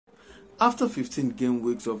After 15 game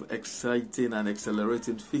weeks of exciting and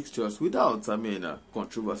accelerating fixtures without,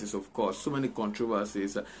 controversies, of course, so many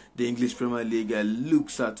controversies, the English Premier League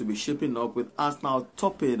looks to be shaping up with Arsenal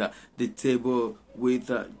topping the table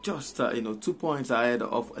with just 2 points ahead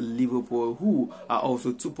of Liverpool, who are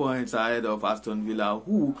also 2 points ahead of Aston Villa,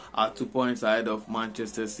 who are 2 points ahead of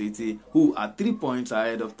Manchester City, who are 3 points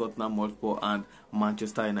ahead of Tottenham Hotspur and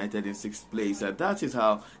Manchester United in 6th place. That is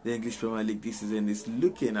how the English Premier League this season is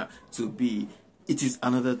looking to be. It is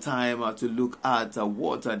another time to look at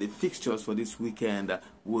what the fixtures for this weekend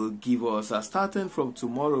will give us. Starting from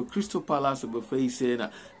tomorrow, Crystal Palace will be facing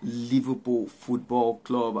Liverpool Football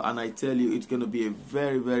Club, and I tell you, it's going to be a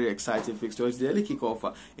very, very exciting fixture. It's the early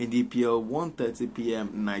kickoff in the EPL, 1:30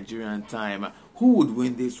 p.m. Nigerian time. Who would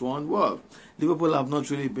win this one? Well, Liverpool have not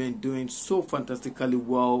really been doing so fantastically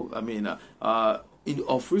well.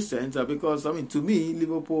 Of recent, because to me,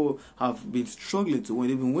 Liverpool have been struggling to win.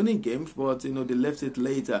 They've been winning games, but they left it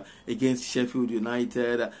later against Sheffield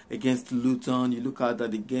United, against Luton. You look at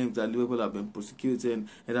the games that Liverpool have been prosecuting,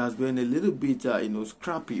 it has been a little bit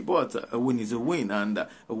scrappy, but a win is a win, and a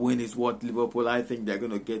win is what Liverpool, I think, they're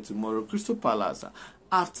going to get tomorrow. Crystal Palace,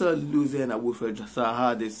 after losing Wilfred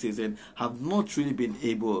Zaha this season, have not really been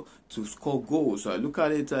able to score goals. Look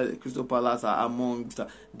at it, Crystal Palace are amongst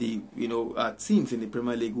the teams in the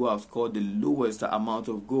Premier League who have scored the lowest amount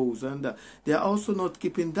of goals, and they are also not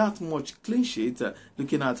keeping that much clean sheet.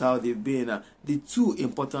 Looking at how they've been, the two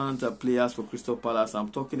important players for Crystal Palace, I'm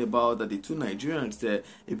talking about the two Nigerians there,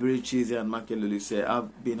 Iberichize and Mikel Olise,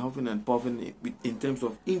 have been huffing and puffing in terms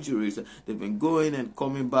of injuries. They've been going and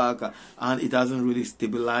coming back, and it hasn't really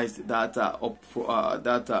stabilized that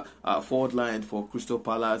forward line for Crystal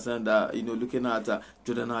Palace. And looking at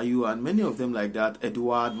Jordan Ayew and many of them like that,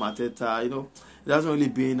 Edouard Mateta, it hasn't really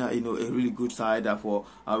been a really good side for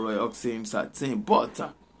Roy Hodgson's team.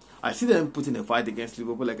 But I see them putting a fight against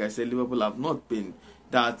Liverpool. Like I said, Liverpool have not been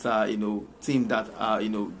that team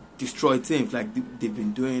that destroy teams like they've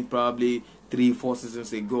been doing probably 3-4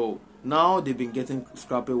 seasons ago. Now they've been getting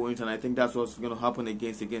scrappy wins, and I think that's what's going to happen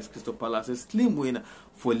against Crystal Palace. A slim win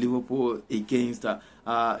for Liverpool against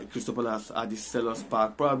Crystal Palace at the Selhurst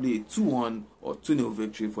Park, probably a 2-1 or 2-0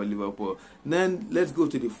 victory for Liverpool. Then let's go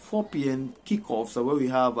to the 4 p.m. kickoffs where we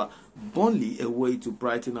have Burnley away to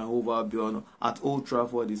Brighton and Hove Albion at Old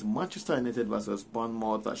Trafford. Is Manchester United versus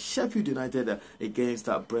Bournemouth, Sheffield United against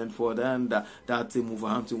Brentford, and that team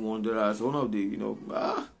Wolverhampton Wanderers, one of the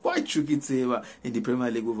quite tricky team in the Premier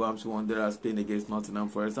League. Wolverhampton Wanderers playing against Nottingham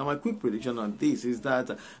Forest. And my quick prediction on this is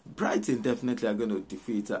that Brighton definitely are going to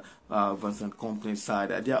defeat Vincent Kompany's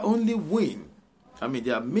side. Their only win,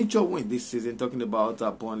 their major win this season, talking about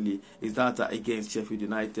Burnley, is that against Sheffield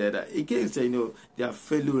United, against their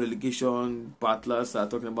fellow relegation battlers,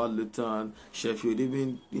 talking about Luton, Sheffield. They've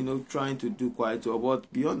been trying to do quite well,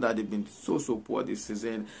 but beyond that, they've been so poor this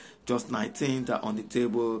season. Just 19th on the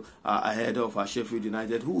table, ahead of Sheffield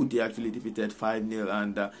United, who they actually defeated 5-0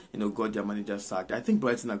 and got their manager sacked. I think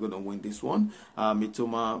Brighton are going to win this one.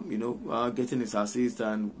 Mitoma, getting his assist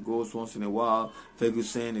and goals once in a while.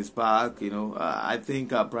 Ferguson is back. I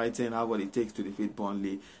think Brighton have what it takes to defeat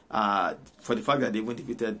Burnley. For the fact that they even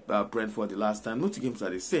defeated Brentford the last time, no two games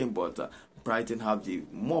are the same, but Brighton have the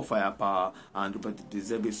more firepower, and Roberto De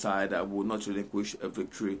Zerbi side will not relinquish a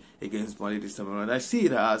victory against Burnley this time around. I see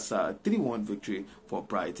it as a 3-1 victory for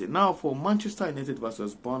Brighton. Now for Manchester United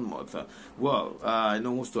versus Bournemouth, I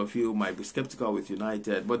know most of you might be skeptical with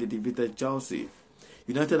United, but they defeated Chelsea.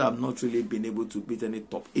 United have not really been able to beat any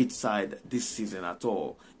top 8 side this season at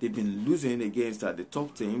all. They've been losing against the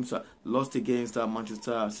top teams, lost against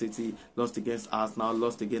Manchester City, lost against Arsenal,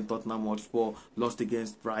 lost against Tottenham Hotspur, lost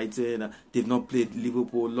against Brighton. They've not played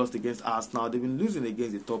Liverpool, lost against Arsenal. They've been losing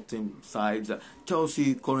against the top team sides.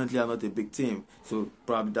 Chelsea currently are not a big team, so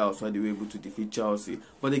probably that was why they were able to defeat Chelsea.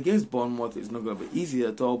 But against Bournemouth, it's not going to be easy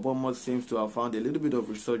at all. Bournemouth seems to have found a little bit of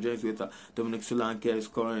resurgence with Dominic Solanke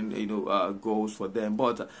scoring goals for them.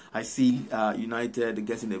 But I see United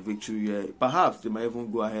getting a victory here. Perhaps they might even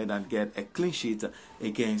go ahead and get a clean sheet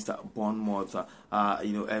against Bournemouth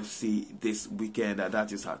FC this weekend.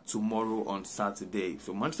 That is tomorrow on Saturday.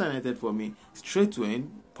 So Manchester United for me, straight win,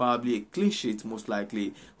 probably a clean sheet most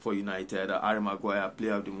likely for United. Harry Maguire,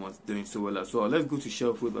 player of the month, doing so well as well. Let's go to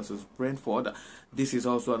Sheffield versus Brentford. This is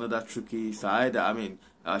also another tricky side.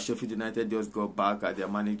 Sheffield United just got back at their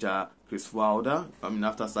manager Chris Wilder.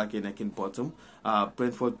 After sacking Heckingbottom.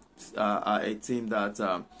 Brentford are a team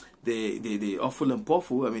that they awful and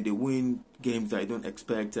powerful. They win games that I don't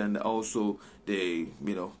expect, and also they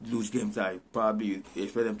lose games that I probably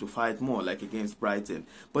expect them to fight more, like against Brighton.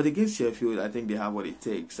 But against Sheffield, I think they have what it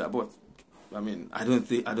takes. But I mean, I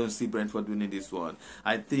don't see Brentford winning this one.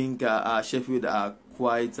 I think Sheffield are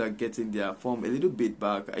quite getting their form a little bit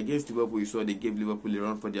back against Liverpool. You saw they gave Liverpool a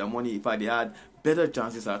run for their money. In fact, they had better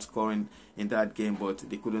chances at scoring in that game, but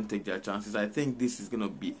they couldn't take their chances. I think this is going to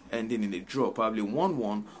be ending in a draw, probably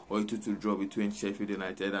 1-1 or a 2-2 draw between Sheffield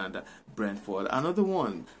United and Brentford. Another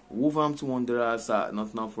one, Wolverhampton Wanderers,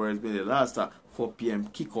 Nottingham Forest, being the last 4 p.m.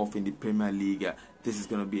 kickoff in the Premier League. This is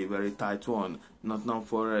going to be a very tight one. Nottingham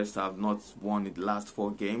Forest have not won in the last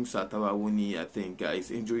 4 games. Tawawuni, I think his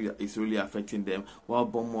injury is really affecting them. While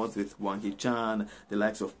Bournemouth with Wanky Chan, the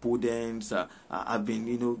likes of Podence, have been,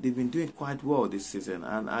 they've been doing quite well this season.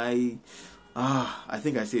 And I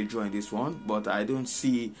think I see a draw in this one, but I don't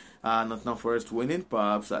see Nottingham Forest winning.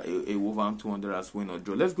 Perhaps a Wolverhampton Wanderers win or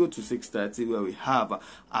draw. Let's go to 6:30 where we have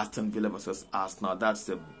Aston Villa versus Arsenal. That's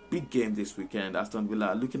the big game this weekend. Aston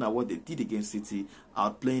Villa, looking at what they did against City,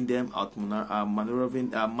 outplaying them,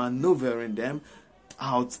 maneuvering them,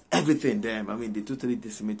 out everything them. I mean, they totally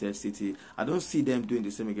decimated City. I don't see them doing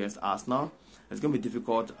the same against Arsenal. It's going to be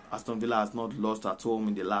difficult. Aston Villa has not lost at home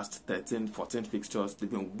in the last 13, 14 fixtures. They've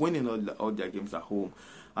been winning all their games at home.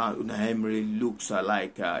 Unai Emery looks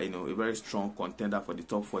like a very strong contender for the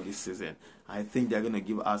top 4 this season. I think they're going to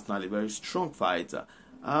give Arsenal a very strong fight.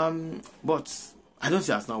 But I don't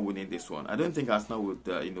see Arsenal winning this one. I don't think Arsenal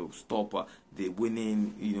would, stop the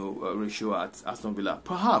winning, ratio at Aston Villa.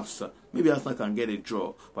 Perhaps, maybe Arsenal can get a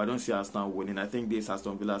draw, but I don't see Arsenal winning. I think this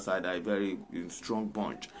Aston Villa side are a very strong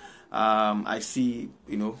bunch. I see,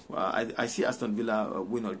 I see Aston Villa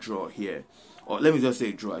win or draw here. Or let me just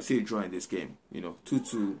say draw. I see a draw in this game.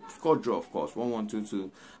 2-2, score draw, of course. 1-1,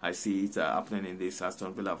 2-2. I see it happening in this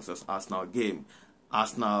Aston Villa versus Arsenal game.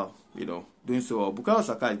 Arsenal, doing so well. Bukayo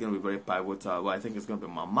Saka is going to be very pivotal, but I think it's going to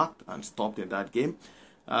be marked and stopped in that game.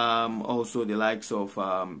 Also, the likes of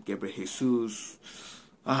Gabriel Jesus.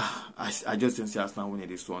 I just didn't see Arsenal winning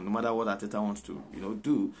this one. No matter what Arteta wants to,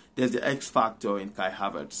 do, there's the X factor in Kai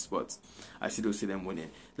Havertz, but I still don't see them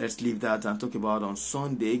winning. Let's leave that and talk about on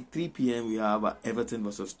Sunday, 3 p.m. we have Everton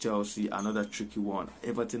versus Chelsea, another tricky one.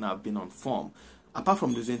 Everton have been on form. Apart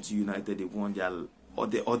from losing to United, they've won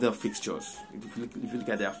the other fixtures. If you look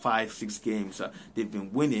at their 5-6 games, they've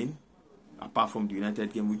been winning. Apart from the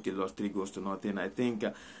United game, which they lost 3-0. I think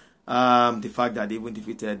the fact that they even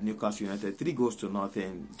defeated Newcastle United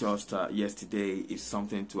 3-0 just yesterday is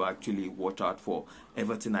something to actually watch out for.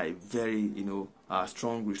 Everton are a very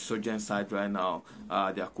strong resurgent side right now.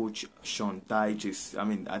 Their coach Sean Dyche is,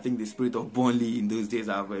 I think the spirit of Burnley in those days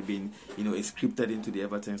have been scripted into the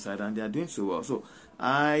Everton side, and they are doing so well. So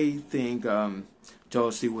I think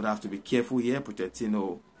Chelsea would have to be careful here.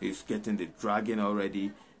 Pochettino is getting the dragon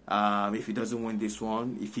already. If he doesn't win this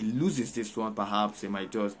one, if he loses this one, perhaps he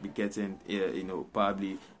might just be getting,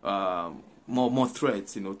 probably more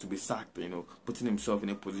threats, to be sacked, putting himself in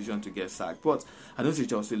a position to get sacked. But I don't see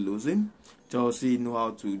Chelsea losing. Chelsea know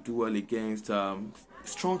how to do well against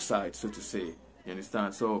strong sides, so to say. You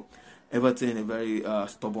understand? So Everton, a very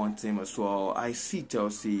stubborn team as well. I see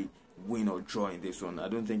Chelsea win or draw in this one. I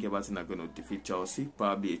don't think Everton are going to defeat Chelsea.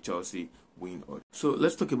 Probably a Chelsea win. So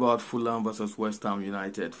let's talk about Fulham versus West Ham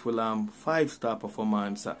United. Fulham 5-star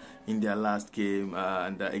performance in their last game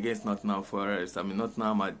and against Nottingham Forest.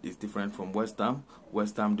 Nottingham is different from West Ham.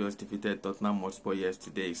 West Ham just defeated Tottenham Hotspur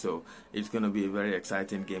yesterday, so it's going to be a very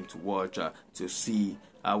exciting game to watch, to see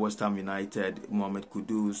West Ham United, Mohamed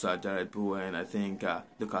Kudus, Jared Bowen, I think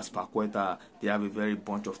Lucas Paqueta. They have a very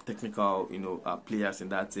bunch of technical, players in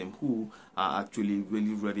that team who are actually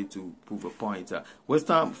really ready to prove a point.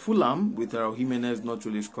 Fulham with Raul Jimenez not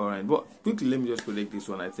really scoring. But quickly, let me just predict this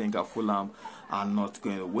one. I think Fulham are not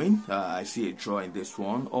going to win. I see a draw in this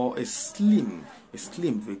one, or a slim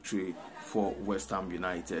victory for West Ham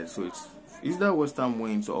United. So it's either West Ham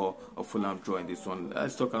wins or Fulham draw in this one.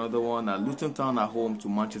 Let's talk another one. Luton Town at home to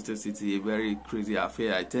Manchester City. A very crazy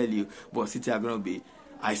affair, I tell you. But City are going to be...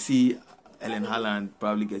 I see Erling Haaland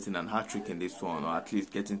probably getting an hat-trick in this one, or at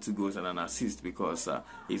least getting 2 goals and an assist, because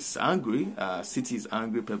he's angry. City is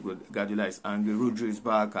angry. Pep Guardiola is angry. Rodri is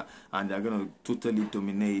back, and they're going to totally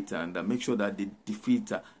dominate and make sure that they defeat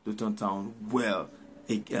Luton Town well.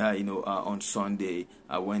 On Sunday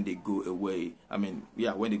when they go away. When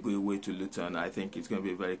they go away to Luton, I think it's going to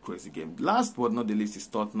be a very crazy game. Last but not the least is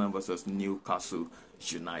Tottenham versus Newcastle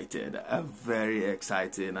United. A very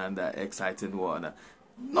exciting one.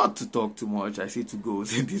 Not to talk too much, I see 2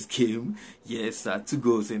 goals in this game. Yes, 2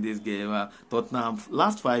 goals in this game. Tottenham,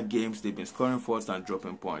 last 5 games, they've been scoring first and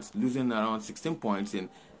dropping points, losing around 16 points in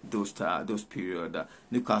those period.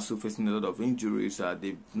 Newcastle facing a lot of injuries.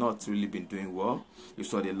 They've not really been doing well. You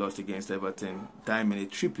saw they lost against Everton. Time in a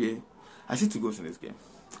Trippier. I see 2 goals in this game.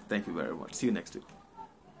 Thank you very much. See you next week.